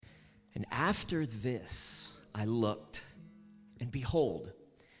And after this, I looked, and behold,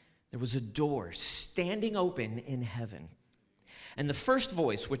 there was a door standing open in heaven. And the first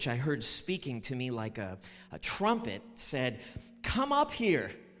voice, which I heard speaking to me like a trumpet, said, "Come up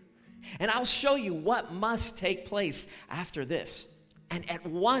here, and I'll show you what must take place after this." And at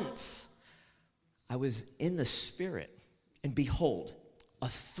once I was in the Spirit, and behold, a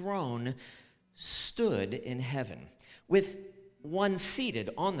throne stood in heaven, with one seated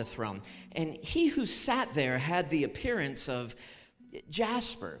on the throne. And he who sat there had the appearance of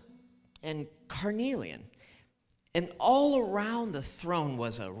jasper and carnelian. And all around the throne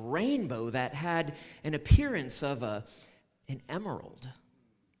was a rainbow that had an appearance of an emerald.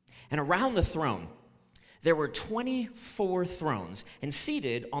 And around the throne, there were 24 thrones, and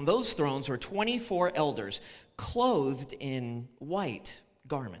seated on those thrones were 24 elders, clothed in white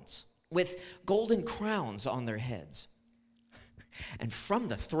garments, with golden crowns on their heads. And from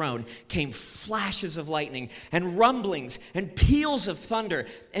the throne came flashes of lightning and rumblings and peals of thunder.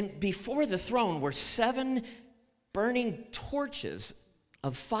 And before the throne were 7 burning torches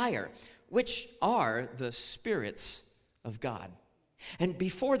of fire, which are the spirits of God. And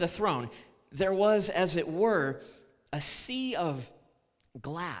before the throne there was, as it were, a sea of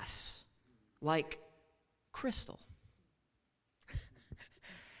glass like crystal.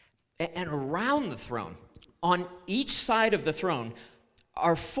 And around the throne, on each side of the throne,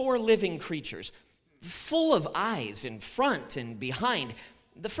 are 4 living creatures, full of eyes in front and behind.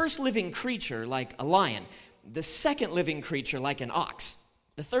 The first living creature like a lion, the second living creature like an ox,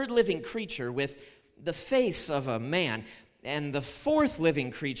 the third living creature with the face of a man, and the fourth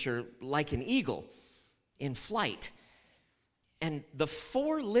living creature like an eagle in flight. And the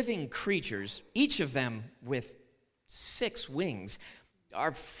 4 living creatures, each of them with 6 wings,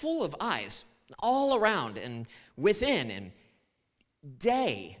 are full of eyes all around and within, and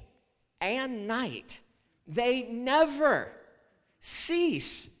day and night they never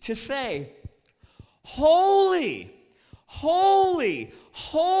cease to say, "Holy, holy,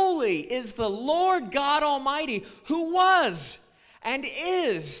 holy is the Lord God Almighty, who was and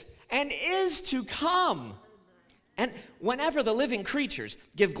is to come." And whenever the living creatures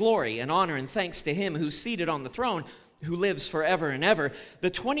give glory and honor and thanks to him who's seated on the throne, who lives forever and ever, the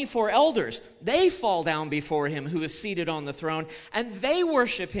 24 elders, they fall down before him who is seated on the throne, and they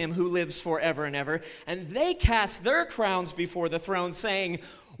worship him who lives forever and ever, and they cast their crowns before the throne, saying,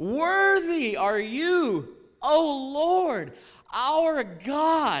 "Worthy are you, O Lord, our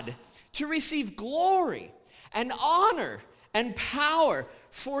God, to receive glory and honor and power,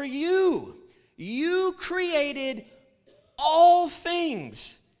 for you created all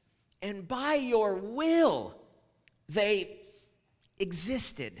things, and by your will they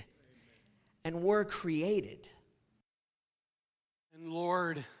existed and were created." And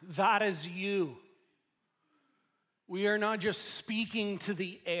Lord, that is you. We are not just speaking to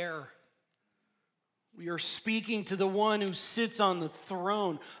the air. We are speaking to the one who sits on the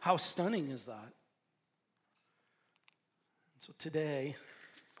throne. How stunning is that? So today,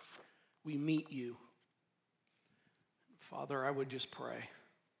 we meet you. Father, I would just pray,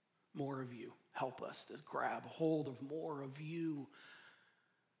 more of you. Help us to grab hold of more of you.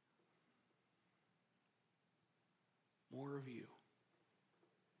 More of you.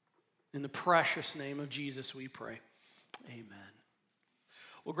 In the precious name of Jesus we pray. Amen.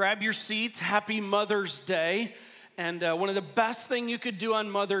 Well, grab your seats. Happy Mother's Day. And one of the best things you could do on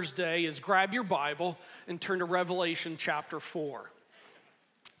Mother's Day is grab your Bible and turn to Revelation chapter 4.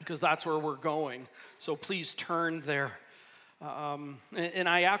 Because that's where we're going. So please turn there. And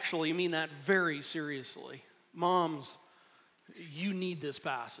I actually mean that very seriously. Moms, you need this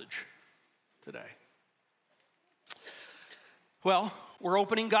passage today. Well, we're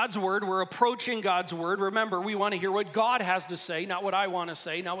opening God's Word. We're approaching God's Word. Remember, we want to hear what God has to say, not what I want to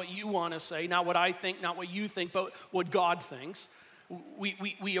say, not what you want to say, not what I think, not what you think, but what God thinks.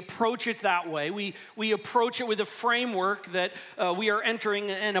 We approach it that way. We approach it with a framework that we are entering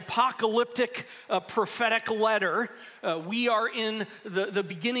an apocalyptic prophetic letter. We are in the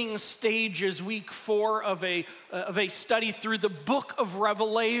beginning stages, week 4 of a study through the book of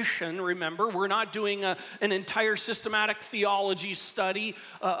Revelation. Remember, we're not doing an entire systematic theology study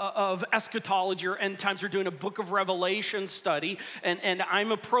of eschatology or end times. We're doing a book of Revelation study, and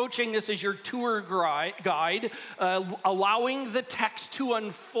I'm approaching this as your tour guide, allowing the text to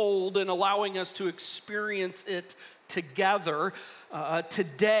unfold and allowing us to experience it together.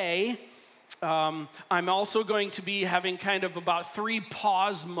 Today, I'm also going to be having kind of about 3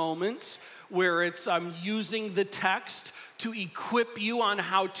 pause moments where I'm using the text to equip you on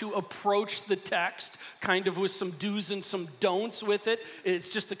how to approach the text, kind of with some do's and some don'ts with it. It's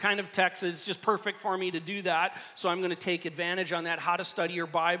just the kind of text that's just perfect for me to do that. So I'm going to take advantage on that, how to study your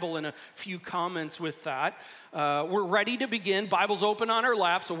Bible, and a few comments with that. We're ready to begin. Bible's open on our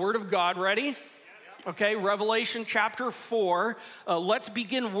laps, the Word of God. Ready? Okay, Revelation chapter 4. Let's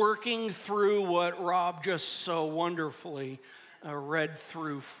begin working through what Rob just so wonderfully read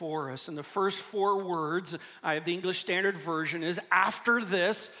through for us. And the first 4 words, I have the English Standard Version, is after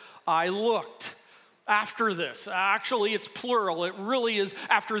this I looked. After this. Actually, it's plural. It really is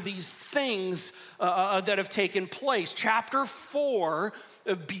after these things that have taken place. Chapter 4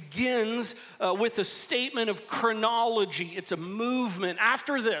 begins with a statement of chronology. It's a movement.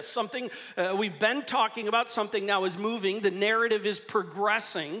 After this, something we've been talking about, something now is moving. The narrative is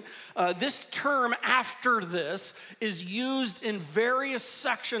progressing. This term, after this, is used in various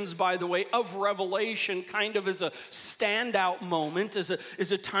sections, by the way, of Revelation, kind of as a standout moment, as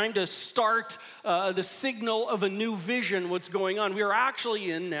a time to start the signal of a new vision, what's going on. We are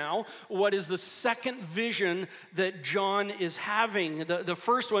actually in now what is the second vision that John is having. The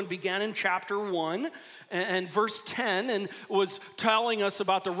first one began in chapter 1 and verse 10 and was telling us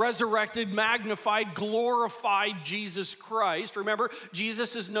about the resurrected, magnified, glorified Jesus Christ. Remember,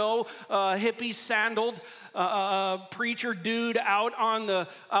 Jesus is no hippie sandaled preacher dude out on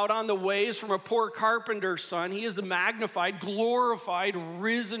the ways from a poor carpenter's son. He is the magnified, glorified,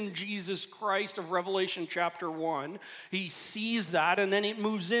 risen Jesus Christ of Revelation chapter 1. He sees that, and then it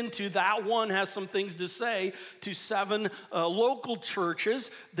moves into that one has some things to say to 7 local churches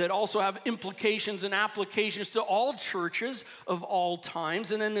that also have implications and applications to all churches of all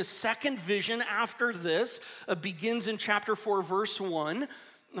times. And then the second vision after this begins in chapter 4, verse 1.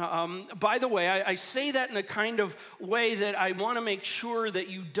 By the way, I say that in a kind of way that I want to make sure that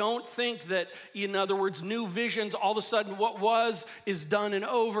you don't think that, in other words, new visions, all of a sudden what was is done and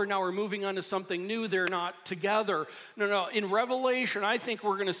over. Now we're moving on to something new. They're not together. No. In Revelation, I think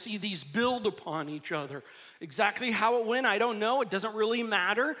we're going to see these build upon each other. Exactly how it went, I don't know. It doesn't really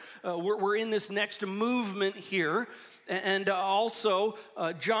matter. We're in this next movement here. And also,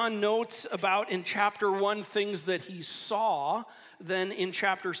 John notes about in chapter 1 things that he saw. Then in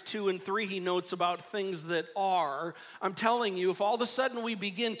chapters 2 and 3, he notes about things that are. I'm telling you, if all of a sudden we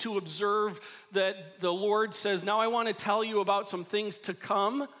begin to observe that the Lord says, now I want to tell you about some things to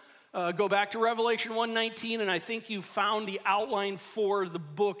come, go back to Revelation 1:19, and I think you found the outline for the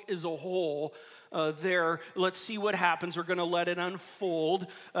book as a whole. There, let's see what happens. We're going to let it unfold.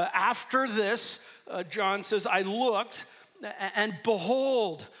 After this, John says, I looked, and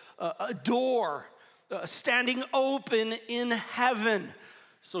behold, a door standing open in heaven.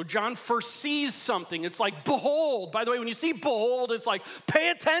 So John foresees something. It's like, behold. By the way, when you see behold, it's like, pay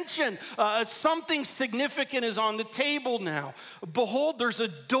attention. Something significant is on the table now. Behold, there's a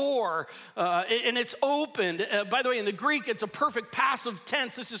door, and it's opened. By the way, in the Greek, it's a perfect passive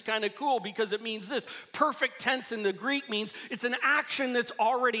tense. This is kind of cool because it means this. Perfect tense in the Greek means it's an action that's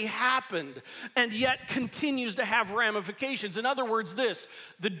already happened and yet continues to have ramifications. In other words, this.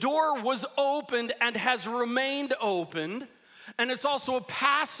 The door was opened and has remained opened. And it's also a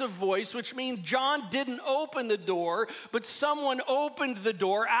passive voice, which means John didn't open the door, but someone opened the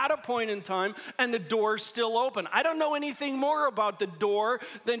door at a point in time, and the door's still open. I don't know anything more about the door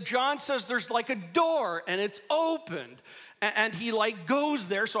than John says there's like a door, and it's opened. And he like goes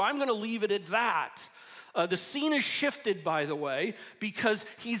there, so I'm going to leave it at that. The scene is shifted, by the way, because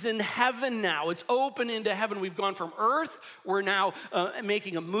he's in heaven now. It's open into heaven. We've gone from earth. We're now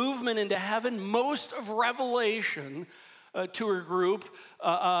making a movement into heaven. Most of Revelation to a group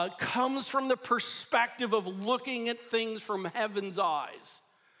comes from the perspective of looking at things from heaven's eyes.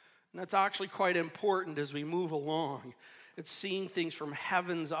 And that's actually quite important as we move along. It's seeing things from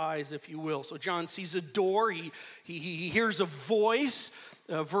heaven's eyes, if you will. So John sees a door. He hears a voice.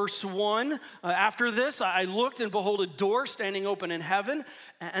 Verse 1, after this, I looked and behold a door standing open in heaven.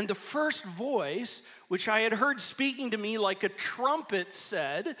 And the first voice, which I had heard speaking to me like a trumpet,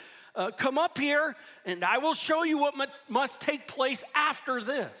 said, come up here, and I will show you what must take place after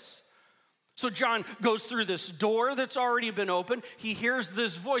this. So John goes through this door that's already been opened. He hears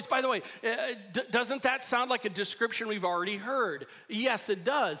this voice. By the way, doesn't that sound like a description we've already heard? Yes, it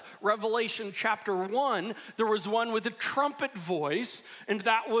does. Revelation chapter 1, there was one with a trumpet voice, and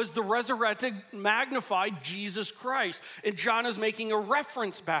that was the resurrected, magnified Jesus Christ. And John is making a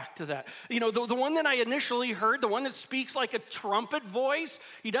reference back to that. You know, the one that I initially heard, the one that speaks like a trumpet voice,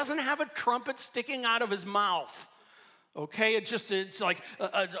 he doesn't have a trumpet sticking out of his mouth. Okay, it's like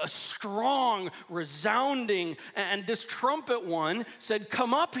a strong, resounding, and this trumpet one said,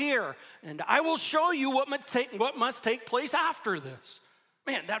 come up here, and I will show you what must take place after this.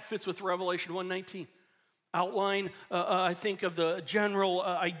 Man, that fits with Revelation 1:19. Outline, I think, of the general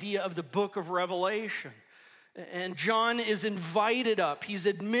idea of the book of Revelation. And John is invited up. He's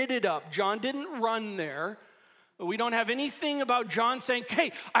admitted up. John didn't run there. We don't have anything about John saying,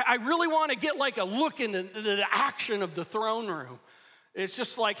 hey, I really want to get like a look into the action of the throne room. It's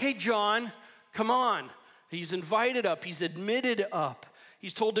just like, hey, John, come on. He's invited up. He's admitted up.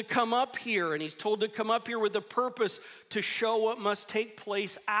 He's told to come up here, and he's told to come up here with the purpose to show what must take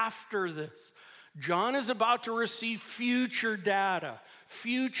place after this. John is about to receive future data,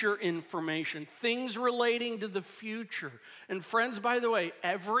 future information, things relating to the future. And friends, by the way,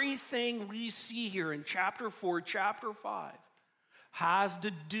 everything we see here in chapter 4, chapter 5, has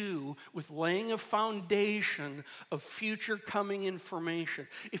to do with laying a foundation of future coming information.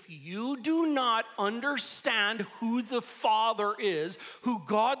 If you do not understand who the Father is, who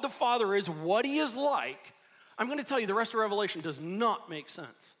God the Father is, what he is like, I'm going to tell you the rest of Revelation does not make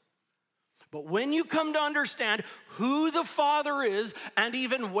sense. But when you come to understand who the Father is and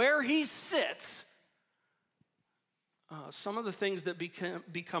even where he sits, some of the things that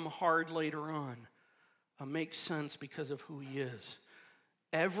become hard later on make sense because of who he is.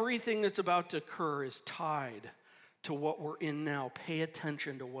 Everything that's about to occur is tied to what we're in now. Pay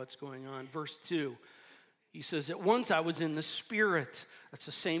attention to what's going on. Verse 2, he says, at once I was in the Spirit. That's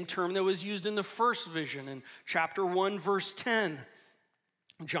the same term that was used in the first vision in chapter 1, verse 10.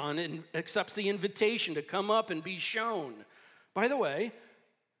 John accepts the invitation to come up and be shown. By the way,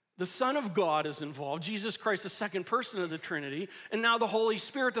 the Son of God is involved. Jesus Christ, the second person of the Trinity. And now the Holy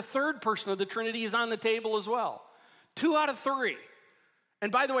Spirit, the third person of the Trinity, is on the table as well. 2 out of 3.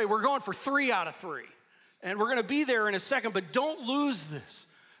 And by the way, we're going for 3 out of 3. And we're going to be there in a second, but don't lose this.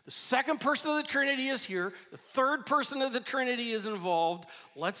 The second person of the Trinity is here. The third person of the Trinity is involved.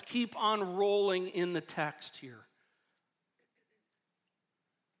 Let's keep on rolling in the text here.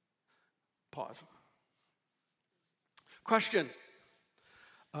 Pause. Question.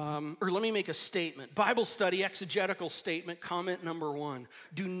 Or let me make a statement. Bible study, exegetical statement, comment number 1.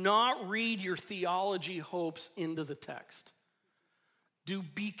 Do not read your theology hopes into the text. Do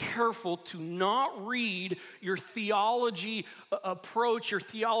be careful to not read your theology approach, your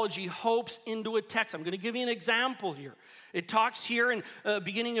theology hopes into a text. I'm going to give you an example here. It talks here in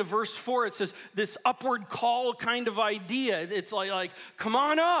beginning of verse 4, it says this upward call kind of idea. It's like come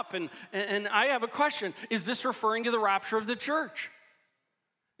on up. And I have a question. Is this referring to the rapture of the church?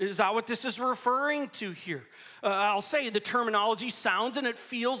 Is that what this is referring to here? I'll say the terminology sounds and it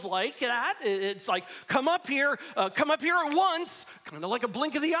feels like that. It's like, come up here at once, kind of like a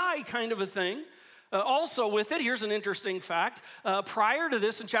blink of the eye kind of a thing. Also with it, here's an interesting fact. Prior to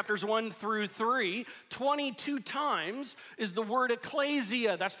this, in chapters 1 through 3, 22 times is the word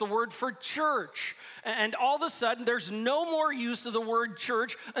ecclesia. That's the word for church. And all of a sudden, there's no more use of the word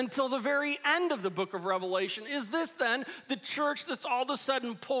church until the very end of the book of Revelation. Is this then the church that's all of a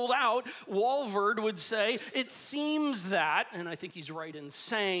sudden pulled out? Walvoord would say, it seems that, and I think he's right in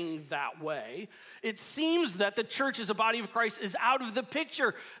saying that way, it seems that the church as a body of Christ is out of the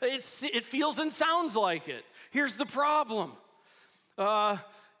picture. It feels and sounds like it. Here's the problem. I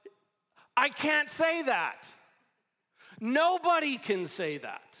can't say that. Nobody can say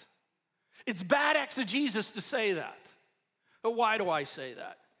that. It's bad exegesis to say that. But why do I say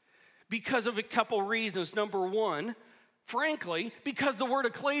that? Because of a couple reasons. Number 1, frankly, because the word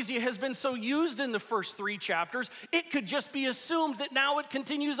ecclesia has been so used in the first 3 chapters, it could just be assumed that now it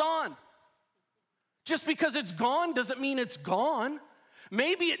continues on. Just because it's gone doesn't mean it's gone.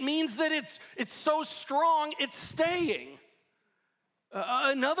 Maybe it means that it's so strong, it's staying.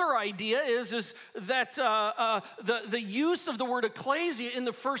 Another idea is that the use of the word ecclesia in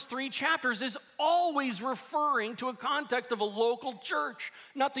the first 3 chapters is always referring to a context of a local church,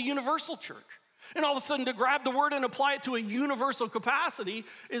 not the universal church. And all of a sudden to grab the word and apply it to a universal capacity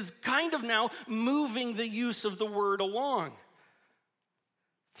is kind of now moving the use of the word along.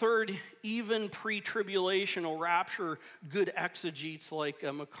 Third, even pre-tribulational rapture, good exegetes like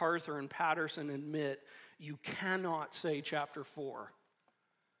MacArthur and Patterson admit you cannot say chapter 4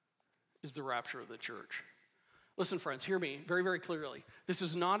 is the rapture of the church. Listen, friends, hear me very, very clearly. This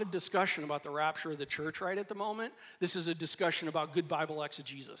is not a discussion about the rapture of the church right at the moment. This is a discussion about good Bible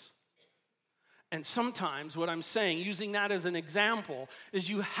exegesis. And sometimes what I'm saying, using that as an example, is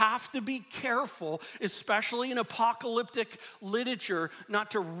you have to be careful, especially in apocalyptic literature,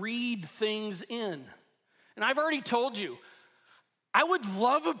 not to read things in. And I've already told you, I would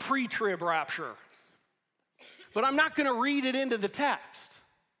love a pre-trib rapture. but I'm not going to read it into the text.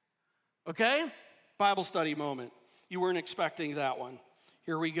 Okay? Bible study moment. You weren't expecting that one.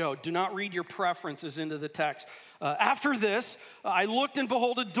 Here we go. Do not read your preferences into the text. After this, I looked and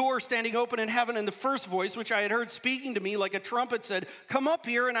behold a door standing open in heaven, and the first voice, which I had heard speaking to me like a trumpet, said, "Come up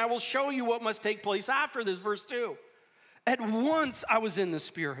here, and I will show you what must take place after this." Verse 2. At once I was in the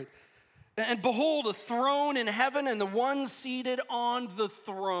Spirit, and behold, a throne in heaven, and the one seated on the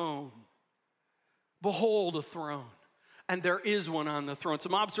throne. Behold, a throne. And there is one on the throne.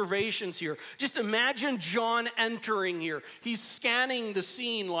 Some observations here. Just imagine John entering here. He's scanning the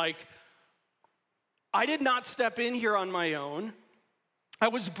scene like, I did not step in here on my own. I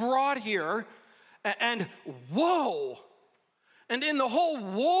was brought here, and whoa. And in the whole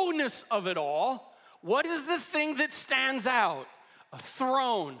woe-ness of it all, what is the thing that stands out? A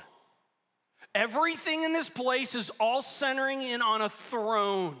throne. Everything in this place is all centering in on a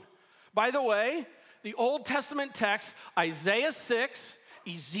throne. By the way, the Old Testament text, Isaiah 6,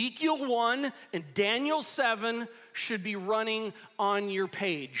 Ezekiel 1, and Daniel 7 should be running on your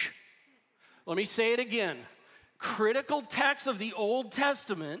page. Let me say it again. Critical texts of the Old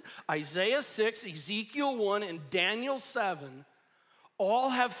Testament, Isaiah 6, Ezekiel 1, and Daniel 7, all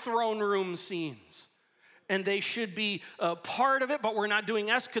have throne room scenes. And they should be part of it, but we're not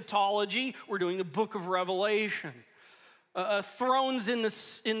doing eschatology. We're doing the book of Revelation. Thrones in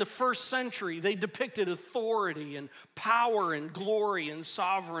the first century, they depicted authority and power and glory and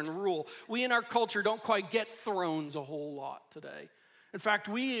sovereign rule. We in our culture don't quite get thrones a whole lot today. In fact,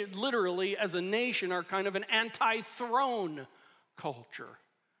 we literally, as a nation, are kind of an anti-throne culture.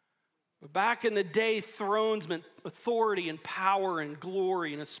 But back in the day, thrones meant authority and power and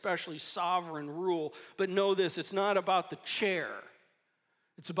glory and especially sovereign rule. But know this, it's not about the chair.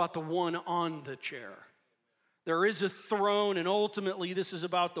 It's about the one on the chair. There is a throne, and ultimately this is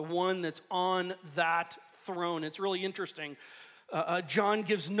about the one that's on that throne. It's really interesting. John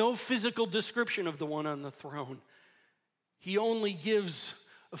gives no physical description of the one on the throne. He only gives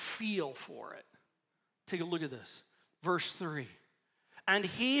a feel for it. Take a look at this. Verse 3. And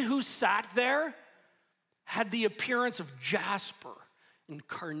he who sat there had the appearance of jasper and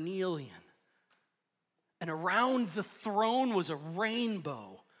carnelian. And around the throne was a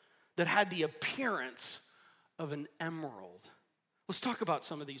rainbow that had the appearance of an emerald. Let's talk about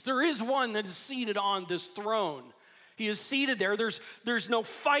some of these. There is one that is seated on this throne. He is seated there. There's no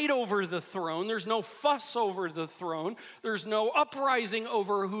fight over the throne. There's no fuss over the throne. There's no uprising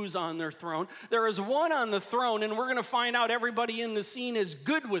over who's on their throne. There is one on the throne, and we're going to find out everybody in the scene is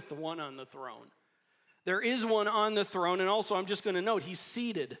good with the one on the throne. There is one on the throne, and also I'm just going to note, he's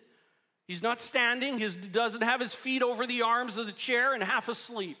seated. He's not standing. He doesn't have his feet over the arms of the chair and half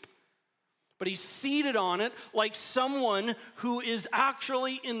asleep. But he's seated on it like someone who is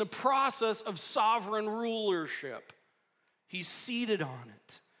actually in the process of sovereign rulership. He's seated on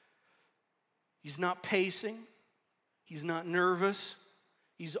it. He's not pacing. He's not nervous.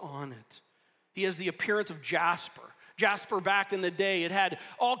 He's on it. He has the appearance of jasper. Jasper back in the day, it had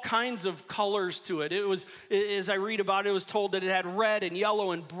all kinds of colors to it. It was, as I read about it, it was told that it had red and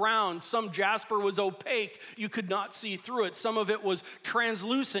yellow and brown. Some jasper was opaque. You could not see through it. Some of it was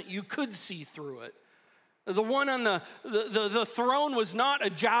translucent. You could see through it. The one on the throne was not a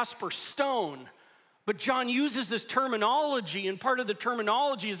jasper stone. But John uses this terminology, and part of the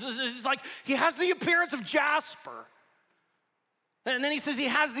terminology is like he has the appearance of jasper. And then he says he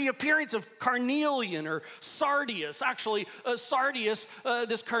has the appearance of carnelian or sardius. Actually, sardius,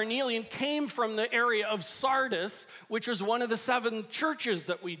 this carnelian, came from the area of Sardis, which was one of the 7 churches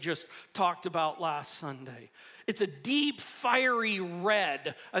that we just talked about last Sunday. It's a deep, fiery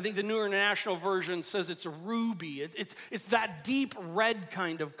red. I think the New International Version says it's a ruby. It's that deep red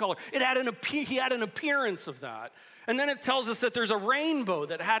kind of color. He had an appearance of that. And then it tells us that there's a rainbow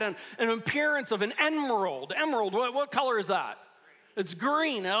that had an appearance of an emerald. Emerald, what color is that? It's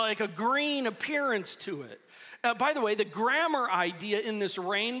green, like a green appearance to it. By the way, the grammar idea in this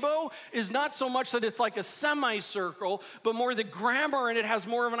rainbow is not so much that it's like a semicircle, but more the grammar in it has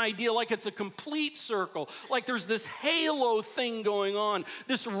more of an idea like it's a complete circle. Like there's this halo thing going on,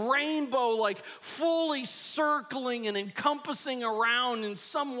 this rainbow like fully circling and encompassing around in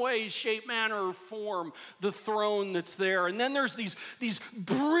some way, shape, manner, or form the throne that's there. And then there's these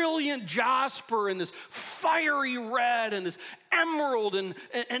brilliant jasper and this fiery red and this emerald. And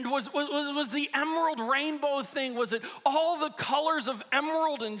was the emerald rainbow thing, was it all the colors of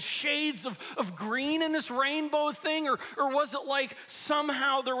emerald and shades of green in this rainbow thing? Or was it like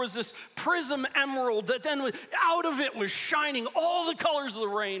somehow there was this prism emerald that then out of it was shining all the colors of the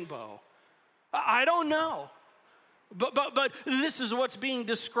rainbow? I don't know. But this is what's being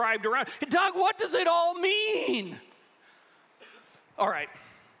described around. Doug, what does it all mean? All right.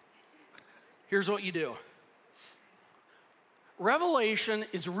 Here's what you do. Revelation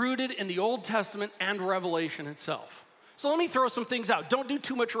is rooted in the Old Testament and Revelation itself. So let me throw some things out. Don't do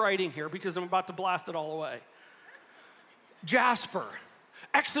too much writing here because I'm about to blast it all away. Jasper,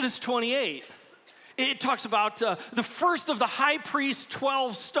 Exodus 28. It talks about the first of the high priest's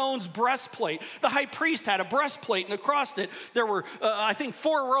 12 stones breastplate. The high priest had a breastplate, and across it there were, I think,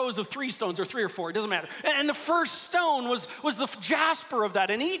 4 rows of 3 stones, or 3 or 4, it doesn't matter. And the first stone was the jasper of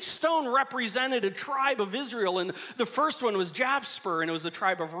that, and each stone represented a tribe of Israel, and the first one was Jasper, and it was the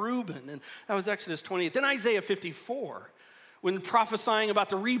tribe of Reuben, and that was Exodus 28. Then Isaiah 54. When prophesying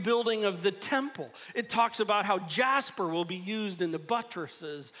about the rebuilding of the temple, it talks about how jasper will be used in the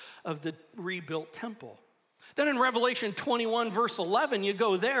buttresses of the rebuilt temple. Then in Revelation 21, verse 11, you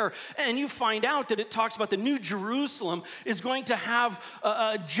go there and you find out that it talks about the New Jerusalem is going to have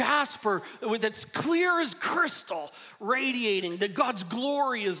a jasper that's clear as crystal, radiating, that God's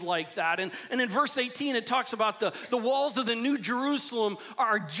glory is like that. And in verse 18, it talks about the walls of the New Jerusalem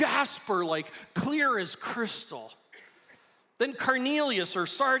are jasper, like clear as crystal. Then Cornelius or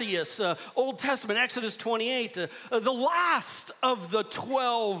Sardius, Old Testament, Exodus 28, the last of the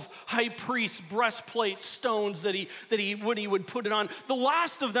 12 high priest breastplate stones that when he would put it on, the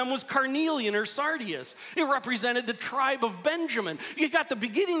last of them was carnelian or sardius. It represented the tribe of Benjamin. You got the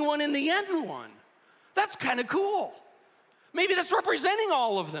beginning one and the end one. That's kind of cool. Maybe that's representing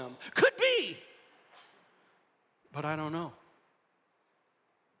all of them. Could be. But I don't know.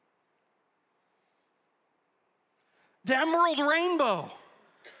 The emerald rainbow.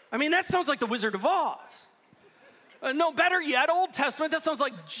 I mean, that sounds like the Wizard of Oz. No, better yet, Old Testament, that sounds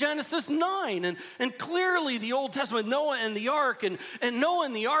like Genesis 9. And clearly the Old Testament, Noah and the ark, and Noah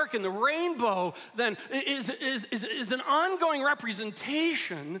and the ark and the rainbow then is an ongoing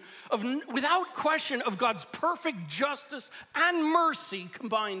representation of, without question, of God's perfect justice and mercy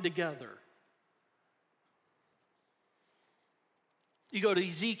combined together. You go to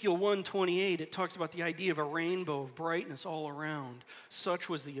Ezekiel 1:28, it talks about the idea of a rainbow of brightness all around. Such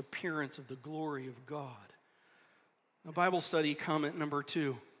was the appearance of the glory of God. A Bible study comment number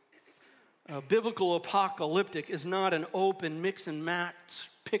 2. Biblical apocalyptic is not an open mix and match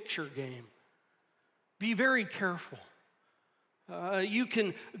picture game. Be very careful. You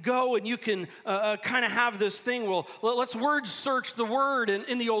can go and you can kind of have this thing, well, let's word search the word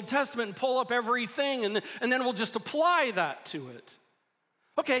in the Old Testament and pull up everything, and then we'll just apply that to it.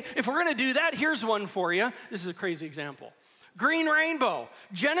 Okay, if we're going to do that, here's one for you. This is a crazy example. Green rainbow.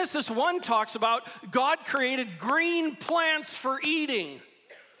 Genesis 1 talks about God created green plants for eating.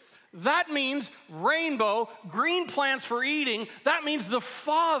 That means rainbow, green plants for eating. That means the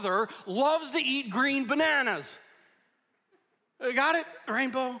Father loves to eat green bananas. Got it?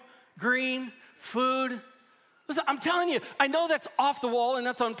 Rainbow, green, food. Listen, I'm telling you, I know that's off the wall and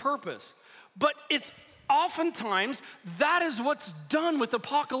that's on purpose. But it's oftentimes, that is what's done with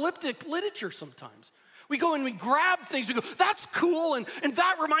apocalyptic literature sometimes. We go and we grab things, we go, that's cool, and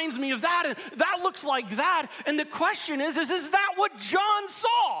that reminds me of that, and that looks like that. And the question is that what John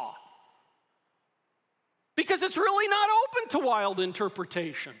saw? Because it's really not open to wild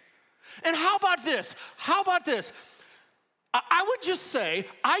interpretation. And how about this? I would just say,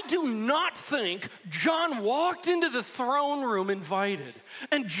 I do not think John walked into the throne room invited.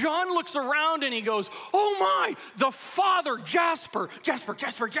 And John looks around and he goes, oh my, the Father, Jasper,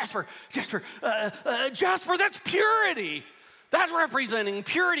 that's purity. That's representing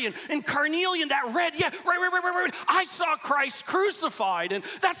purity. And carnelian, that red, yeah, right. I saw Christ crucified, and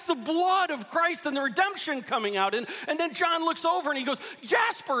that's the blood of Christ and the redemption coming out. And then John looks over and he goes,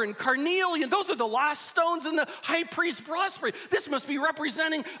 jasper and carnelian, those are the last stones in the high priest's breastplate. This must be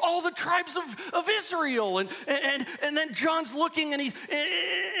representing all the tribes of Israel. And then John's looking and he's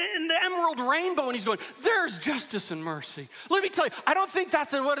in the emerald rainbow, and he's going, there's justice and mercy. Let me tell you, I don't think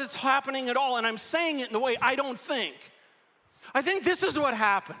that's what is happening at all, and I'm saying it in the way I don't think. I think this is what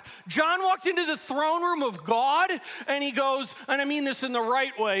happened. John walked into the throne room of God, and he goes, and I mean this in the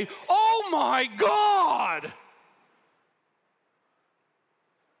right way, oh my God!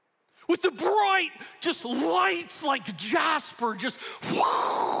 With the bright, just lights like jasper, just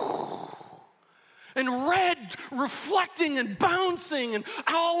whoo! And red reflecting and bouncing and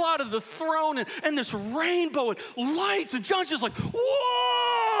all out of the throne, and this rainbow and lights, and John's just like,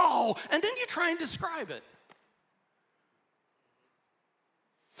 whoa! And then you try and describe it.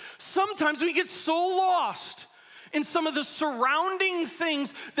 Sometimes we get so lost in some of the surrounding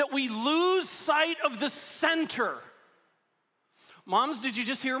things that we lose sight of the center. Moms, did you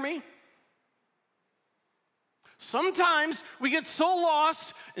just hear me? Sometimes we get so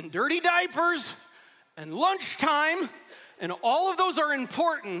lost in dirty diapers and lunchtime, and all of those are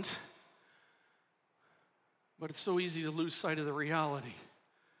important, but it's so easy to lose sight of the reality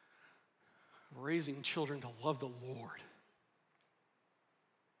of raising children to love the Lord.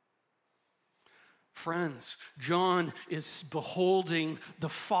 Friends, John is beholding the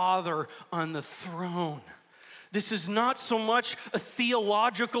Father on the throne. This is not so much a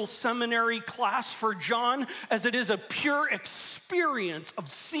theological seminary class for John as it is a pure experience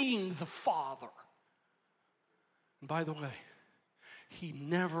of seeing the Father. And by the way, he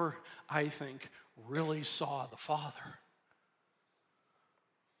never, I think, really saw the Father.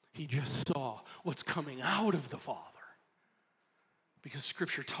 He just saw what's coming out of the Father. Because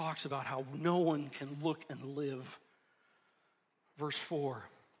Scripture talks about how no one can look and live. Verse 4.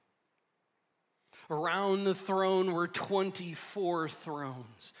 Around the throne were 24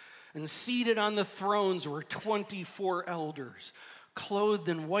 thrones, and seated on the thrones were 24 elders, clothed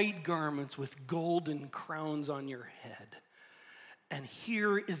in white garments with golden crowns on your head. And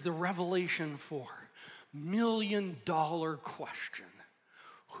here is the revelation for $1 million question.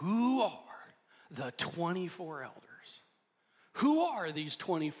 Who are the 24 elders? Who are these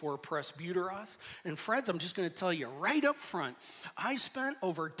 24 presbyteros? And friends, I'm just going to tell you right up front, I spent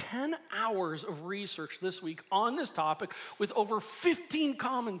over 10 hours of research this week on this topic with over 15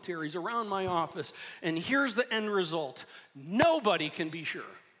 commentaries around my office. And here's the end result. Nobody can be sure.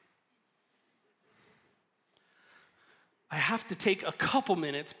 I have to take a couple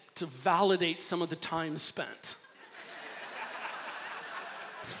minutes to validate some of the time spent.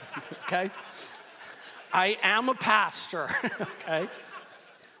 Okay? I am a pastor, okay?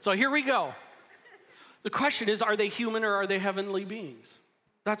 So here we go. The question is, are they human or are they heavenly beings?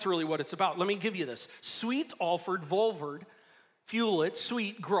 That's really what it's about. Let me give you this. Sweet, Alford, Volvard, Fewlett,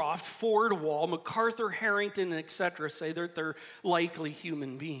 Sweet, Groff, Ford, Wall, MacArthur, Harrington, etc. say that they're likely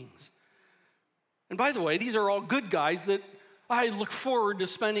human beings. And by the way, these are all good guys that I look forward to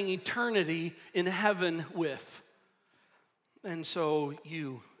spending eternity in heaven with. And so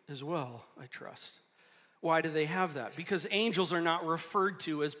you as well, I trust. Why do they have that? Because angels are not referred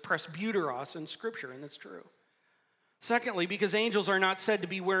to as presbyteros in Scripture, and that's true. Secondly, because angels are not said to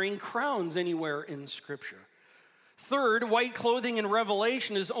be wearing crowns anywhere in Scripture. Third, white clothing in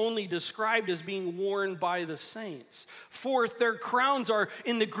Revelation is only described as being worn by the saints. Fourth, their crowns are,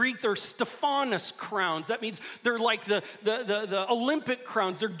 in the Greek, they're Stephanos crowns. That means they're like the Olympic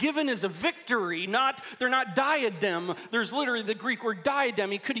crowns. They're given as a victory, they're not diadem. There's literally the Greek word diadem.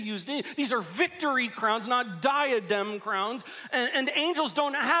 He could have used it. These are victory crowns, not diadem crowns. And angels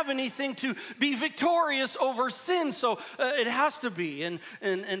don't have anything to be victorious over sin, so it has to be. And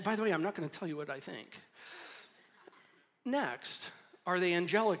by the way, I'm not going to tell you what I think. Next, are they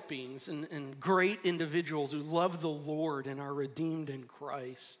angelic beings and great individuals who love the Lord and are redeemed in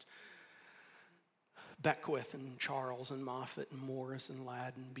Christ? Beckwith and Charles and Moffat and Morris and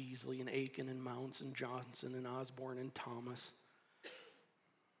Ladd and Beasley and Aiken and Mounts and Johnson and Osborne and Thomas.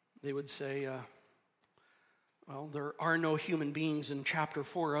 They would say, well, there are no human beings in chapter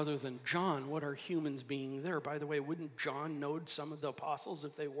 4 other than John. What are humans being there? By the way, wouldn't John know some of the apostles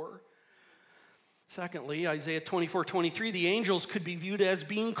if they were? Secondly, Isaiah 24:23, the angels could be viewed as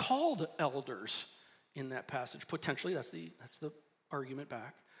being called elders in that passage. Potentially, that's the argument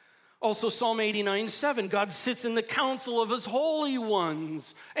back. Also, Psalm 89:7, God sits in the council of his holy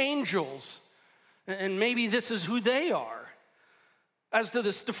ones, angels. And maybe this is who they are. As to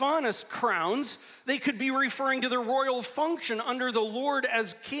the Stephanos crowns, they could be referring to the royal function under the Lord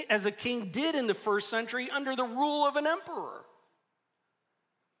as a king did in the first century under the rule of an emperor.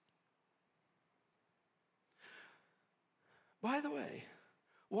 By the way,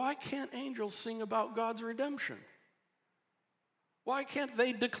 why can't angels sing about God's redemption? Why can't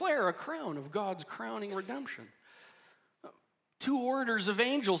they declare a crown of God's crowning redemption? 2 orders of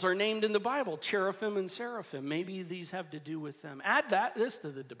angels are named in the Bible, cherubim and seraphim. Maybe these have to do with them. Add this to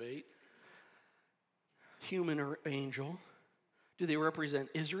the debate. Human or angel. Do they represent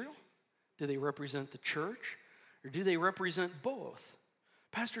Israel? Do they represent the church? Or do they represent both?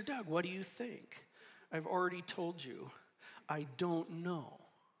 Pastor Doug, what do you think? I've already told you. I don't know.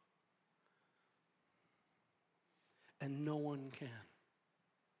 And no one can.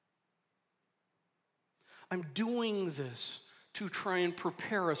 I'm doing this to try and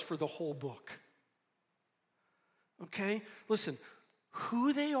prepare us for the whole book. Okay? Listen,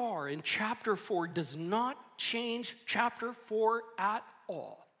 who they are in chapter 4 does not change chapter 4 at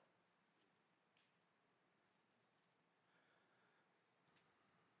all.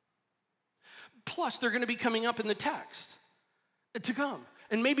 Plus, they're going to be coming up in the text to come.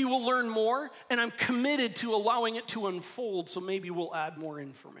 And maybe we'll learn more, and I'm committed to allowing it to unfold, so maybe we'll add more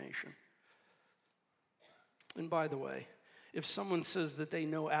information. And by the way, if someone says that they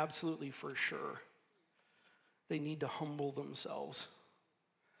know absolutely for sure, they need to humble themselves,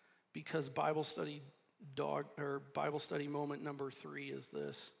 because Bible study moment number 3 is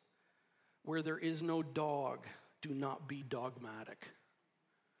this: where there is no dog, do not be dogmatic.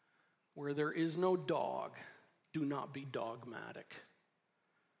 Where there is no dog, do not be dogmatic.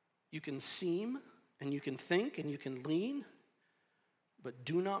 You can seem, and you can think, and you can lean, but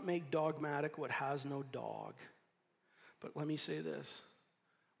do not make dogmatic what has no dog. But let me say this: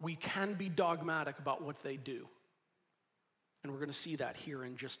 we can be dogmatic about what they do. And we're going to see that here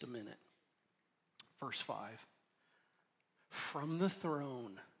in just a minute. Verse 5. From the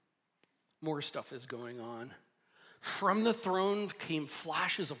throne, more stuff is going on. From the throne came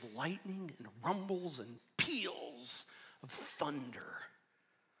flashes of lightning and rumbles and peals of thunder.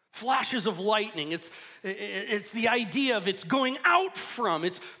 Flashes of lightning, it's the idea of it's going out from,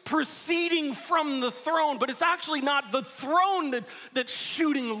 it's proceeding from the throne, but it's actually not the throne that's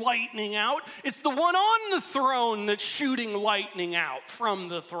shooting lightning out. It's the one on the throne that's shooting lightning out from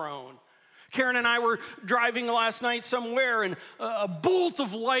the throne. Karen and I were driving last night somewhere, and a bolt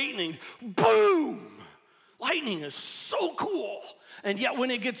of lightning, boom! Lightning is so cool, and yet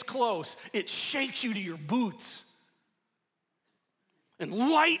when it gets close, it shakes you to your boots. And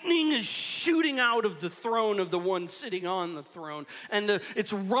lightning is shooting out of the throne of the one sitting on the throne. And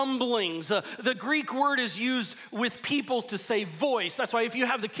it's rumblings. The Greek word is used with people to say voice. That's why if you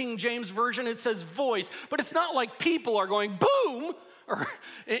have the King James Version, it says voice. But it's not like people are going boom or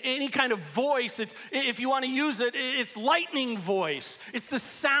any kind of voice. If you want to use it, it's lightning voice. It's the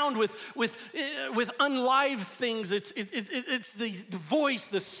sound with unlive things. It's the voice,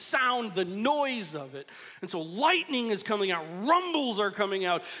 the sound, the noise of it. And so lightning is coming out, rumbles are coming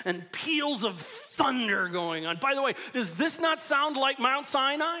out, and peals of thunder going on. By the way, does this not sound like Mount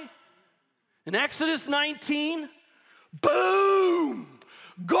Sinai? In Exodus 19, boom!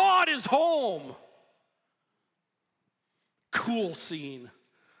 God is home. Cool scene.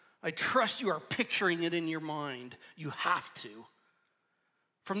 I trust you are picturing it in your mind. You have to.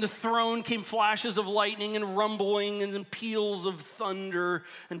 From the throne came flashes of lightning and rumbling and peals of thunder,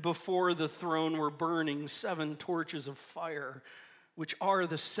 and before the throne were burning 7 torches of fire, which are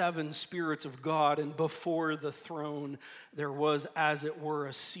the 7 spirits of God, and before the throne there was, as it were,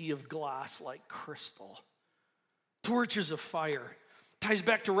 a sea of glass like crystal. Torches of fire. Ties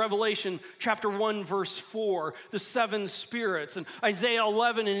back to Revelation chapter 1, verse 4, the 7 spirits. And Isaiah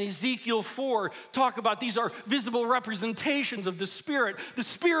 11 and Ezekiel 4 talk about these are visible representations of the Spirit. The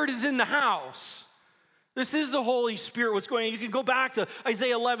Spirit is in the house. This is the Holy Spirit, what's going on. You can go back to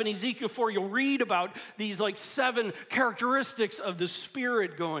Isaiah 11, Ezekiel 4. You'll read about these like 7 characteristics of the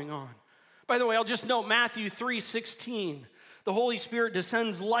Spirit going on. By the way, I'll just note Matthew 3:16. The Holy Spirit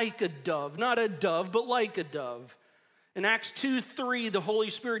descends like a dove. Not a dove, but like a dove. In Acts 2:3, the Holy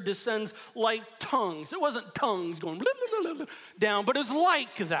Spirit descends like tongues. It wasn't tongues going blah, blah, blah, blah, down, but it's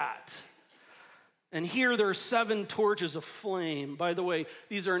like that. And here there are 7 torches of flame. By the way,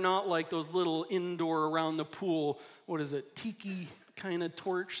 these are not like those little indoor around the pool, what is it, tiki kind of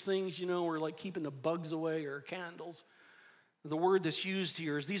torch things, you know, or like keeping the bugs away, or candles. The word that's used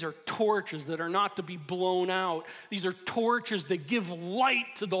here is these are torches that are not to be blown out. These are torches that give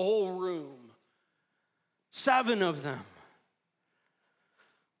light to the whole room. 7 of them.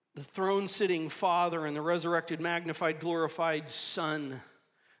 The throne-sitting Father and the resurrected, magnified, glorified Son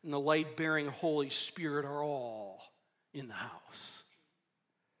and the light-bearing Holy Spirit are all in the house.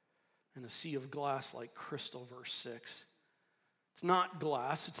 And a sea of glass like crystal, verse 6. It's not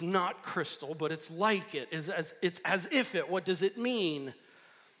glass, it's not crystal, but it's like it. It's as if it. What does it mean?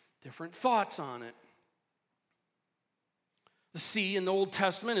 Different thoughts on it. The sea in the Old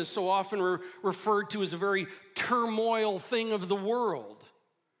Testament is so often referred to as a very turmoil thing of the world.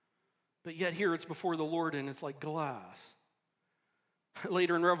 But yet here it's before the Lord and it's like glass.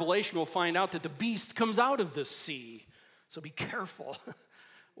 Later in Revelation we'll find out that the beast comes out of the sea. So be careful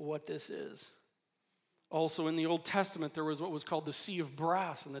what this is. Also in the Old Testament there was what was called the sea of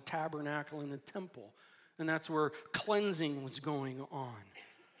brass in the tabernacle and the temple. And that's where cleansing was going on.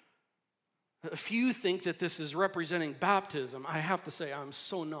 A few think that this is representing baptism. I have to say, I'm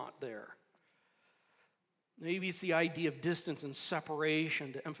so not there. Maybe it's the idea of distance and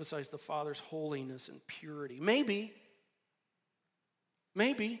separation to emphasize the Father's holiness and purity. Maybe.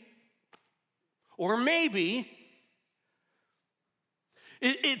 Or maybe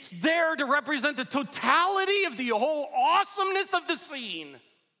it's there to represent the totality of the whole awesomeness of the scene.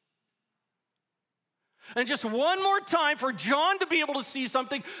 And just one more time for John to be able to see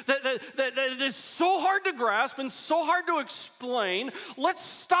something that is so hard to grasp and so hard to explain. Let's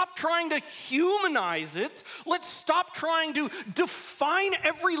stop trying to humanize it. Let's stop trying to define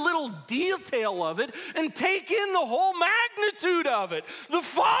every little detail of it and take in the whole magnitude of it. The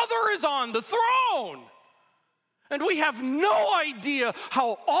Father is on the throne. And we have no idea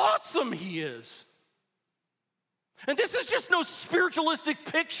how awesome he is. And this is just no spiritualistic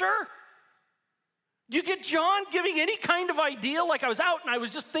picture. Do you get John giving any kind of idea? Like I was out and I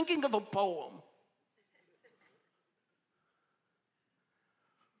was just thinking of a poem.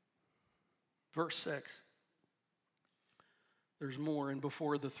 Verse 6. There's more, and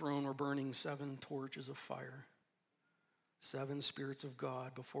before the throne were burning 7 torches of fire. 7 spirits of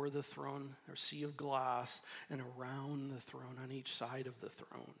God. Before the throne, a sea of glass, and around the throne, on each side of the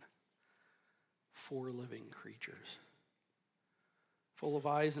throne, 4 living creatures. Full of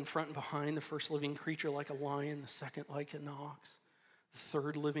eyes in front and behind, the first living creature like a lion, the second like an ox, the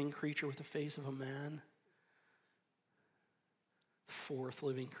third living creature with the face of a man, the fourth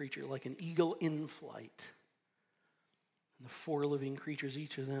living creature like an eagle in flight. And the 4 living creatures,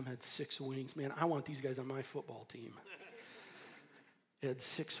 each of them had 6 wings. Man, I want these guys on my football team. It had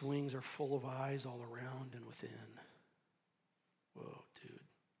 6 wings, are full of eyes all around and within. Whoa, dude.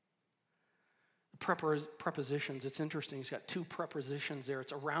 Prepositions, it's interesting. It's got 2 prepositions there.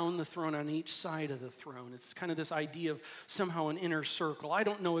 It's around the throne, on each side of the throne. It's kind of this idea of somehow an inner circle. I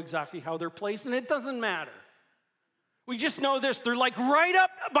don't know exactly how they're placed, and it doesn't matter. We just know this. They're like right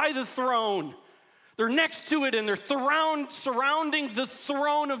up by the throne. They're next to it, and they're surrounding the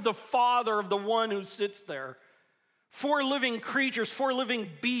throne of the Father, of the one who sits there. 4 living creatures, 4 living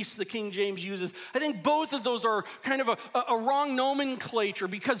beasts, the King James uses. I think both of those are kind of a wrong nomenclature,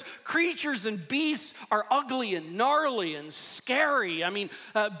 because creatures and beasts are ugly and gnarly and scary. I mean,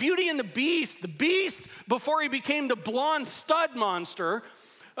 Beauty and the Beast, before he became the blonde stud monster,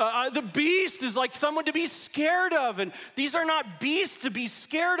 the beast is like someone to be scared of, and these are not beasts to be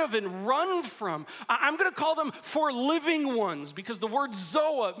scared of and run from. I'm going to call them 4 living ones, because the word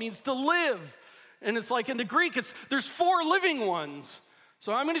zoa means to live. And it's like in the Greek, there's 4 living ones.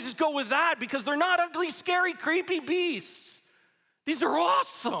 So I'm going to just go with that, because they're not ugly, scary, creepy beasts. These are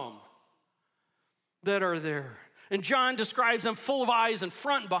awesome that are there. And John describes them full of eyes in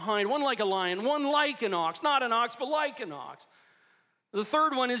front and behind, one like a lion, one like an ox. Not an ox, but like an ox. The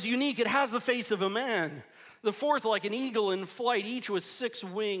third one is unique. It has the face of a man. The fourth like an eagle in flight, each with 6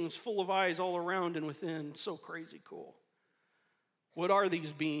 wings, full of eyes all around and within. So crazy cool. What are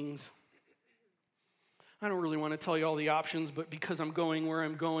these beings? I don't really want to tell you all the options, but because I'm going where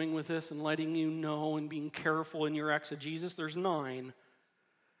I'm going with this and letting you know and being careful in your exegesis, there's 9.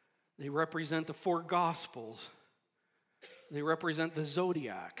 They represent the 4 Gospels. They represent the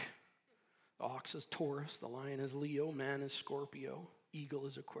zodiac. The ox is Taurus, the lion is Leo, man is Scorpio, eagle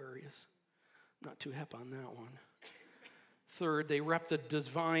is Aquarius. Not too hip on that one. Third, they rep the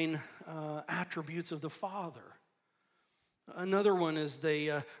divine attributes of the Father. Another one is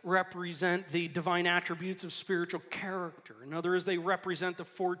they represent the divine attributes of spiritual character. Another is they represent the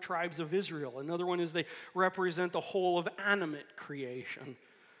 4 tribes of Israel. Another one is they represent the whole of animate creation.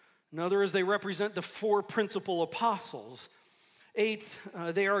 Another is they represent the 4 principal apostles.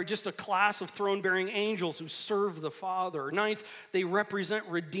 8th, they are just a class of throne-bearing angels who serve the Father. 9th, they represent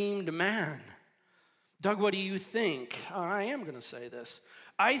redeemed man. Doug, what do you think? I am going to say this.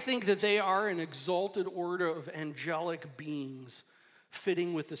 I think that they are an exalted order of angelic beings,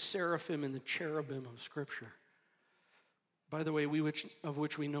 fitting with the seraphim and the cherubim of Scripture. By the way, of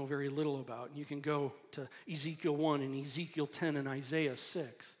which we know very little about. And you can go to Ezekiel 1 and Ezekiel 10 and Isaiah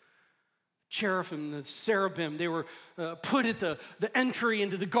 6. Cherubim, the cherubim, they were put at the entry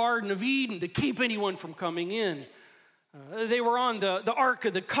into the Garden of Eden to keep anyone from coming in. They were on the Ark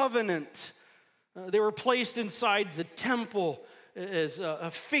of the Covenant. They were placed inside the temple as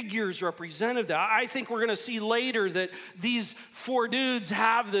figures representative. I think we're going to see later that these 4 dudes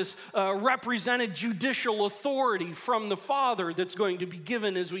have this represented judicial authority from the Father that's going to be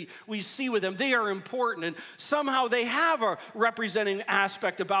given as we see with them. They are important, and somehow they have a representing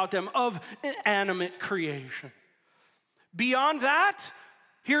aspect about them of animate creation. Beyond that,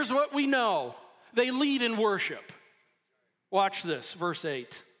 here's what we know. They lead in worship. Watch this, verse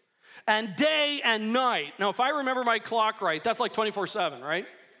 8. And day and night. Now, if I remember my clock right, that's like 24/7, right?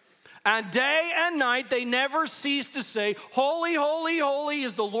 And day and night, they never cease to say, Holy, holy, holy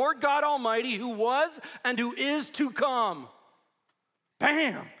is the Lord God Almighty, who was and who is to come.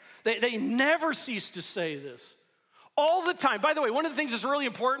 Bam! They never cease to say this. All the time. By the way, one of the things that's really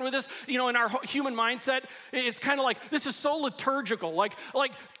important with this, in our human mindset, it's kind of like, this is so liturgical. Like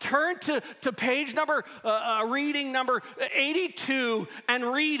turn to page number, reading number 82 and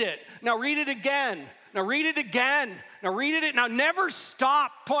read it. Now read it again. Now read it again. Now read it. Now never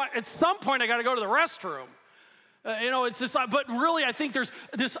stop. At some point, I got to go to the restroom. It's this, but really, I think there's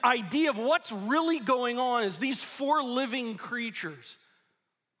this idea of what's really going on is these four living creatures.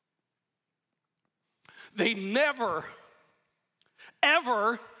 They never,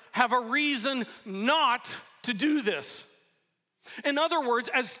 ever have a reason not to do this. In other words,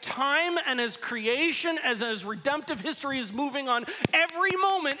 as time and as creation, as redemptive history is moving on, every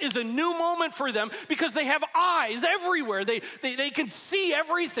moment is a new moment for them because they have eyes everywhere. They can see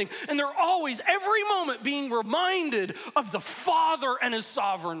everything. And they're always, every moment, being reminded of the Father and his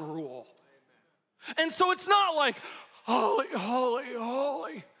sovereign rule. And so it's not like, holy, holy,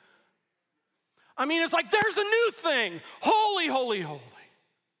 holy. I mean, it's like, there's a new thing. Holy, holy, holy.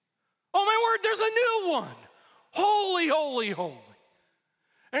 Oh my word, there's a new one. Holy, holy, holy.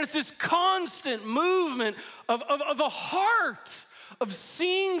 And it's this constant movement of a heart of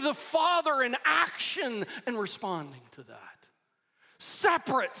seeing the Father in action and responding to that.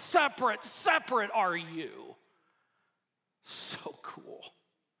 Separate, separate, separate are you. So cool.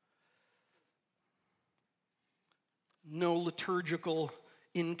 No liturgical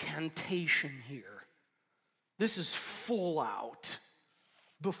incantation here. This is full out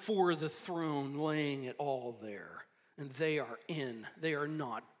before the throne, laying it all there. And they are in. They are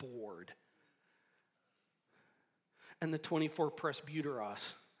not bored. And the 24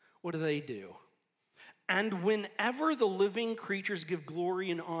 presbyteros, what do? And whenever the living creatures give glory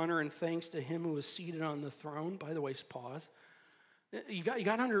and honor and thanks to him who is seated on the throne, by the way, pause. You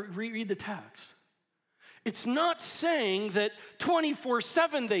got to reread the text. It's not saying that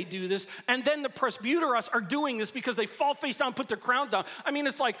 24/7 they do this, and then the presbyteros are doing this because they fall face down, put their crowns down. I mean,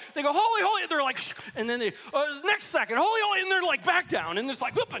 it's like they go, holy, holy, and they're like, and then they, next second, holy, holy, and they're like back down, and it's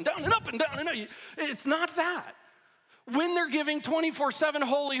like up and down and up and down. And it's not that. When they're giving 24/7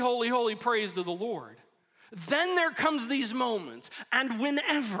 holy, holy, holy praise to the Lord, then there comes these moments, and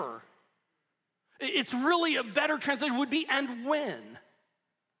whenever. It's really a better translation would be, and when.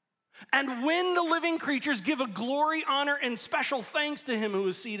 And when the living creatures give a glory, honor, and special thanks to him who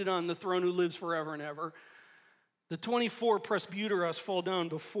is seated on the throne, who lives forever and ever, the 24 presbyteros fall down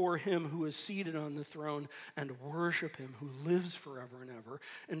before him who is seated on the throne and worship him who lives forever and ever,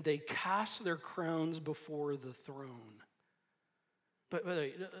 and they cast their crowns before the throne. But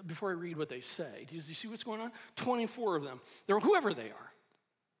before I read what they say, do you see what's going on? 24 of them, they're whoever they are.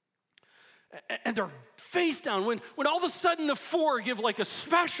 And they're face down. When all of a sudden the four give like a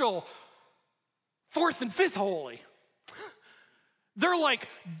special fourth and fifth holy, they're like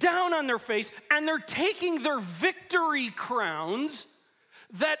down on their face and they're taking their victory crowns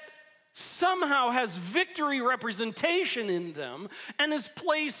that somehow has victory representation in them and is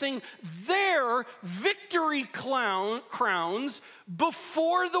placing their victory crowns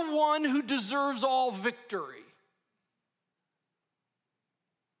before the one who deserves all victory.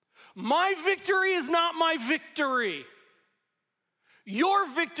 My victory is not my victory. Your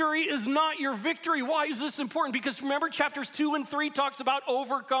victory is not your victory. Why is this important? Because remember, chapters 2 and 3 talks about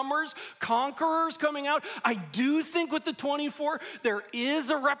overcomers, conquerors coming out. I do think with the 24, there is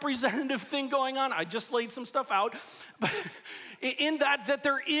a representative thing going on. I just laid some stuff out. But in that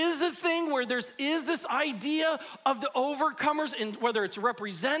there is a thing where is this idea of the overcomers, and whether it's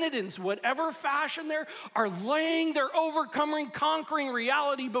represented in whatever fashion they are laying their overcoming, conquering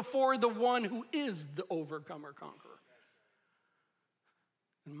reality before the one who is the overcomer, conqueror.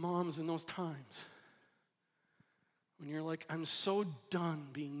 And moms, in those times, when you're like, I'm so done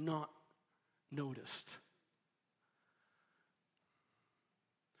being not noticed.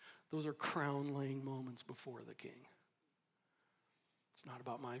 Those are crown-laying moments before the king. It's not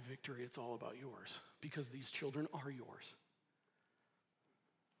about my victory, it's all about yours, because these children are yours.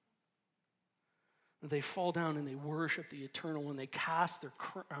 They fall down and they worship the eternal one. They cast their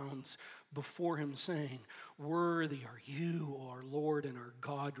crowns before him, saying, worthy are you, O our Lord and our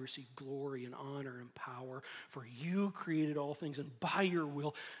God, to receive glory and honor and power. For you created all things, and by your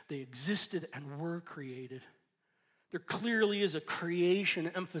will they existed and were created. There clearly is a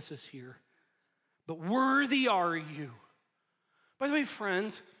creation emphasis here. But worthy are you. By the way,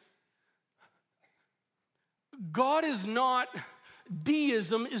 friends,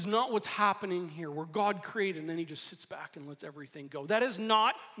 deism is not what's happening here, where God created and then he just sits back and lets everything go. That is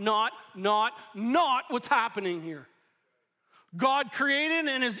not what's happening here. God created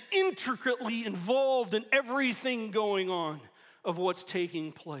and is intricately involved in everything going on. of what's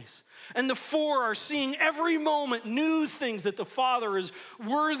taking place. And the 4 are seeing every moment new things that the Father is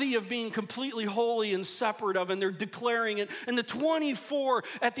worthy of being completely holy and separate of, and they're declaring it. And the 24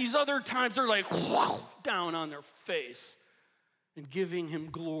 at these other times, they're like down on their face and giving him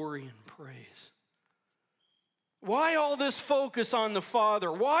glory and praise. Why all this focus on the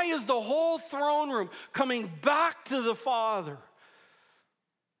Father? Why is the whole throne room coming back to the Father?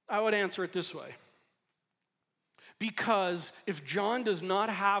 I would answer it this way. Because if John does not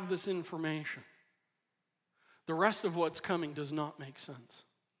have this information, the rest of what's coming does not make sense.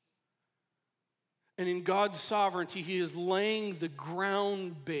 And in God's sovereignty, he is laying the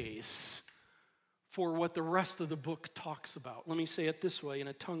ground base for what the rest of the book talks about. Let me say it this way in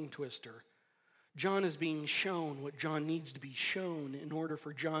a tongue twister. John is being shown what John needs to be shown in order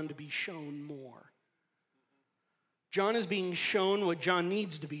for John to be shown more. John is being shown what John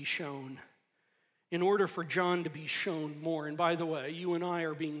needs to be shown in order for John to be shown more. And by the way, you and I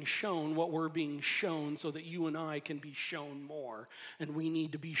are being shown what we're being shown so that you and I can be shown more. And we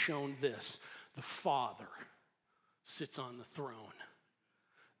need to be shown this. The Father sits on the throne.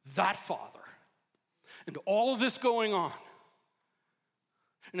 That Father. And all of this going on.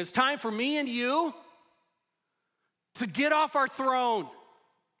 And it's time for me and you to get off our throne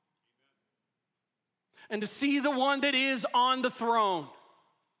and to see the one that is on the throne.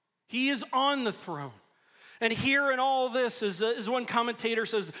 He is on the throne. And here in all this, as one commentator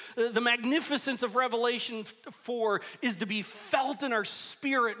says, the magnificence of Revelation 4 is to be felt in our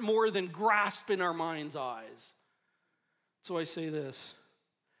spirit more than grasped in our mind's eyes. So I say this.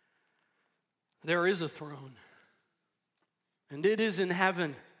 There is a throne. And it is in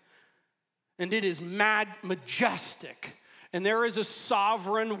heaven. And it is majestic. And there is a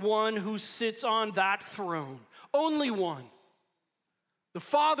sovereign one who sits on that throne. Only one. The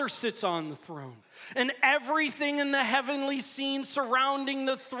Father sits on the throne. And everything in the heavenly scene surrounding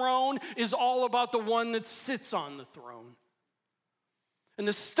the throne is all about the one that sits on the throne. And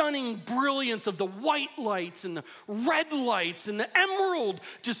the stunning brilliance of the white lights and the red lights and the emerald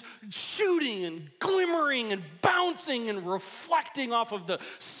just shooting and glimmering and bouncing and reflecting off of the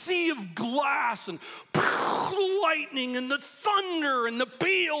sea of glass and the lightning and the thunder and the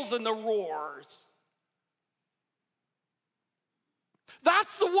peals and the roars.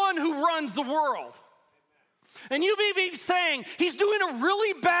 That's the one who runs the world. And you may be saying, he's doing a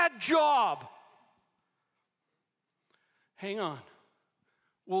really bad job. Hang on.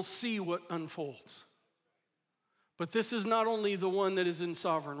 We'll see what unfolds. But this is not only the one that is in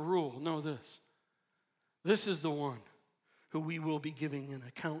sovereign rule. Know this. This is the one who we will be giving an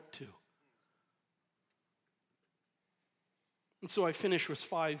account to. And so I finish with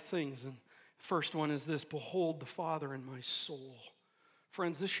 5 things. And the first one is this. Behold the Father in my soul.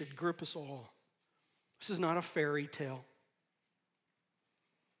 Friends, this should grip us all. This is not a fairy tale.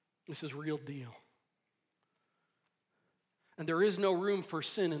 This is real deal. And there is no room for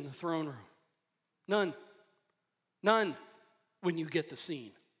sin in the throne room. None. None when you get the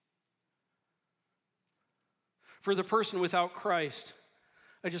scene. For the person without Christ,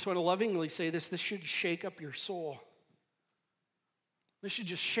 I just want to lovingly say this should shake up your soul. This should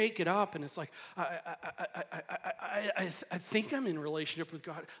just shake it up, and it's like, I think I'm in a relationship with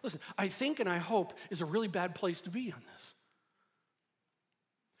God. Listen, I think and I hope is a really bad place to be on this.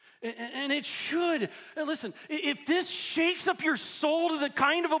 And it should. And listen, if this shakes up your soul to the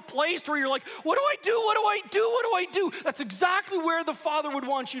kind of a place where you're like, what do I do? What do I do? What do I do? That's exactly where the Father would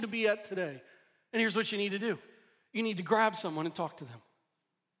want you to be at today. And here's what you need to do. You need to grab someone and talk to them.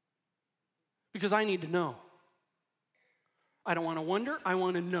 Because I need to know. I don't want to wonder, I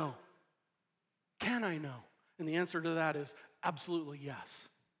want to know. Can I know? And the answer to that is absolutely yes.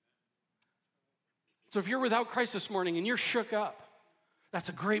 So if you're without Christ this morning and you're shook up, that's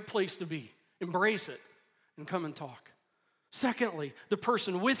a great place to be. Embrace it and come and talk. Secondly, the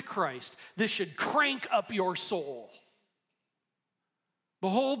person with Christ, this should crank up your soul.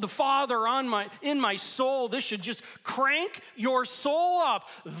 Behold the Father in my soul. This should just crank your soul up.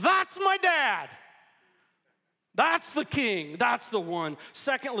 That's my dad. That's the king. That's the one.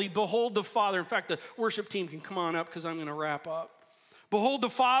 Secondly, behold the Father. In fact, the worship team can come on up because I'm going to wrap up. Behold the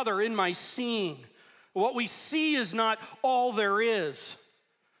Father in my seeing. What we see is not all there is.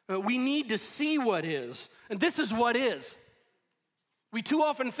 We need to see what is. And this is what is. We too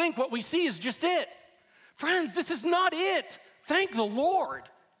often think what we see is just it. Friends, this is not it. Thank the Lord.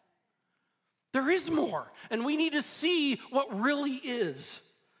 There is more. And we need to see what really is.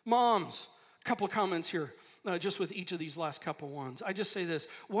 Moms, a couple of comments here. Just with each of these last couple ones. I just say this.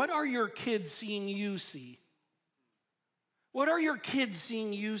 What are your kids seeing you see? What are your kids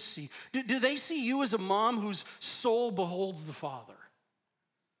seeing you see? Do they see you as a mom whose soul beholds the Father?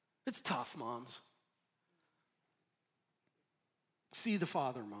 It's tough, moms. See the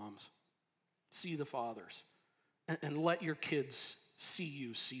Father, moms. See the fathers. And let your kids see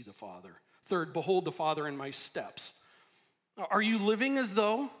you see the Father. Third, behold the Father in my steps. Are you living as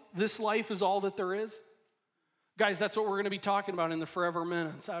though this life is all that there is? Guys, that's what we're going to be talking about in the Forever Men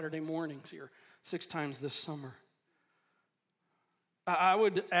on Saturday mornings here, 6 times this summer. I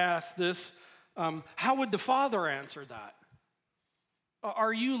would ask this, how would the Father answer that?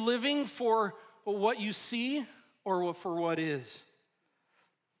 Are you living for what you see or for what is?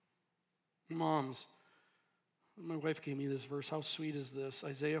 Moms, my wife gave me this verse. How sweet is this?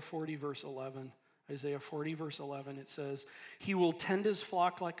 Isaiah 40, verse 11. Isaiah 40, verse 11, it says, he will tend his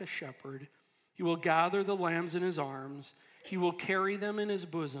flock like a shepherd. He will gather the lambs in his arms. He will carry them in his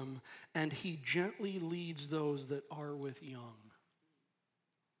bosom, and he gently leads those that are with young.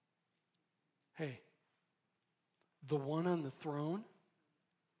 Hey, the one on the throne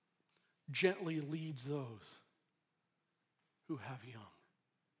gently leads those who have young.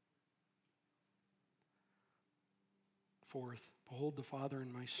 Fourth, behold the Father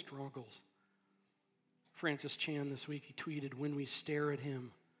in my struggles. Francis Chan this week, he tweeted, when we stare at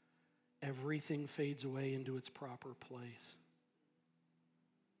him, everything fades away into its proper place.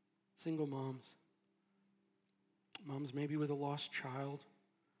 Single moms, moms maybe with a lost child,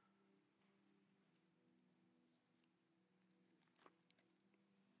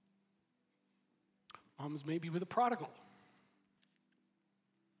 moms maybe with a prodigal.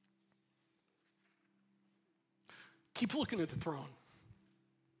 Keep looking at the throne.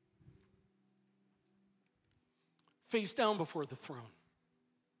 Face down before the throne.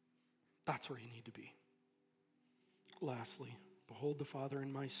 That's where you need to be. Lastly, behold the Father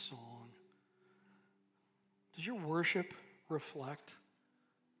in my song. Does your worship reflect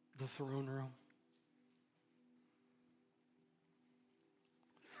the throne room?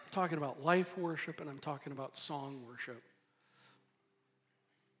 I'm talking about life worship and I'm talking about song worship.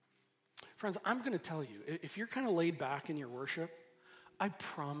 Friends, I'm going to tell you, if you're kind of laid back in your worship, I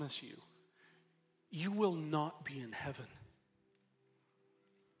promise you, you will not be in heaven.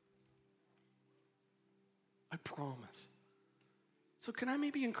 I promise. So can I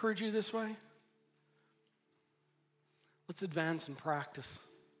maybe encourage you this way? Let's advance in practice.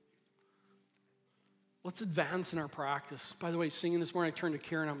 Let's advance in our practice. By the way, singing this morning, I turned to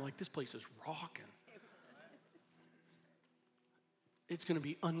Karen, I'm like, this place is rocking. It's going to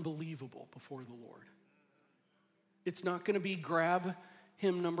be unbelievable before the Lord. It's not going to be grab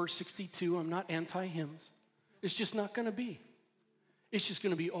hymn number 62. I'm not anti-hymns. It's just not going to be. It's just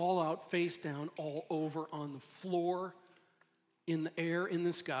going to be all out, face down, all over, on the floor, in the air, in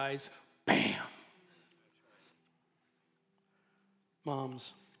the skies. Bam!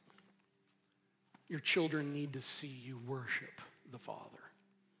 Moms, your children need to see you worship the Father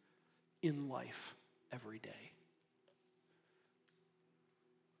in life every day.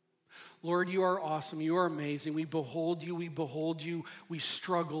 Lord, you are awesome. You are amazing. We behold you. We behold you. We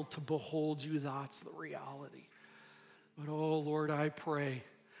struggle to behold you. That's the reality. But oh, Lord, I pray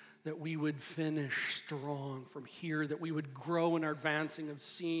that we would finish strong from here, that we would grow in our advancing of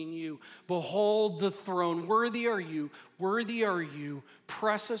seeing you. Behold the throne. Worthy are you. Worthy are you.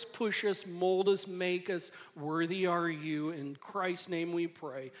 Press us, push us, mold us, make us. Worthy are you. In Christ's name we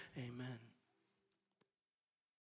pray. Amen.